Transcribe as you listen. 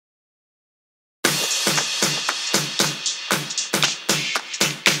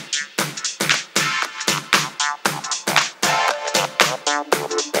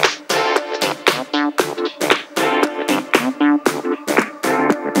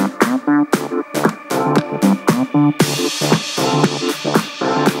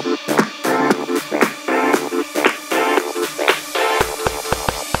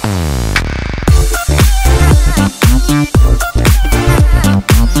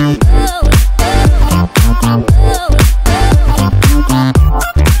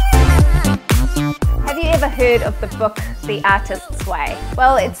heard of the book, The Artist's Way?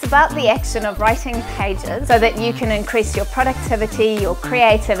 Well, it's about the action of writing pages so that you can increase your productivity, your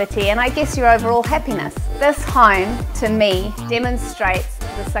creativity, and I guess your overall happiness. This home, to me, demonstrates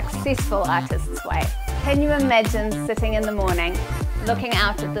the successful artist's way. Can you imagine sitting in the morning, looking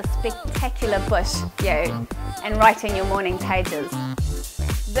out at the spectacular bush view and writing your morning pages?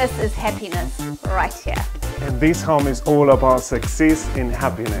 This is happiness right here. And this home is all about success and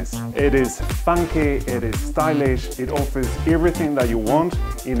happiness. It is funky, it is stylish, it offers everything that you want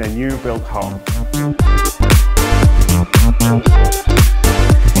in a new built home.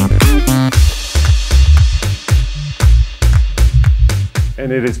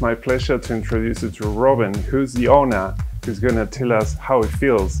 And it is my pleasure to introduce you to Bronwyn, who's the owner, who's going to tell us how it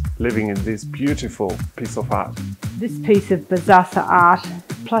feels living in this beautiful piece of art. This piece of Bazasa art,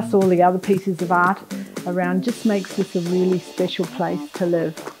 plus all the other pieces of art around, just makes this a really special place to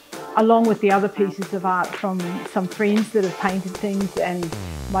live. Along with the other pieces of art from some friends that have painted things and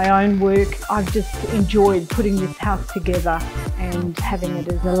my own work, I've just enjoyed putting this house together and having it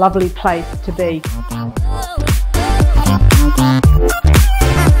as a lovely place to be.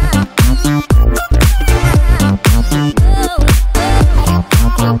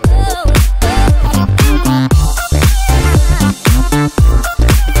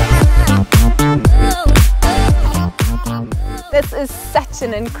 This is such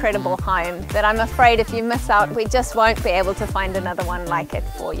an incredible home that I'm afraid if you miss out, we just won't be able to find another one like it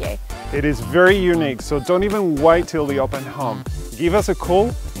for you. It is very unique, so don't even wait till the open home. Give us a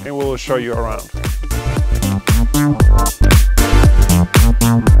call and we will show you around.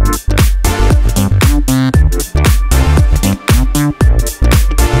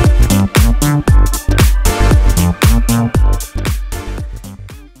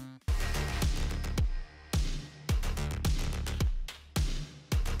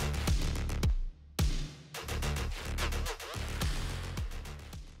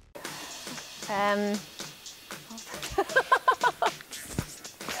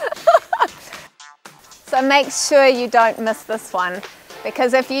 So make sure you don't miss this one,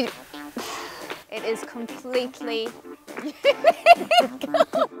 because if you, it is completely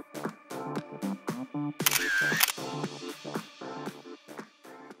unique.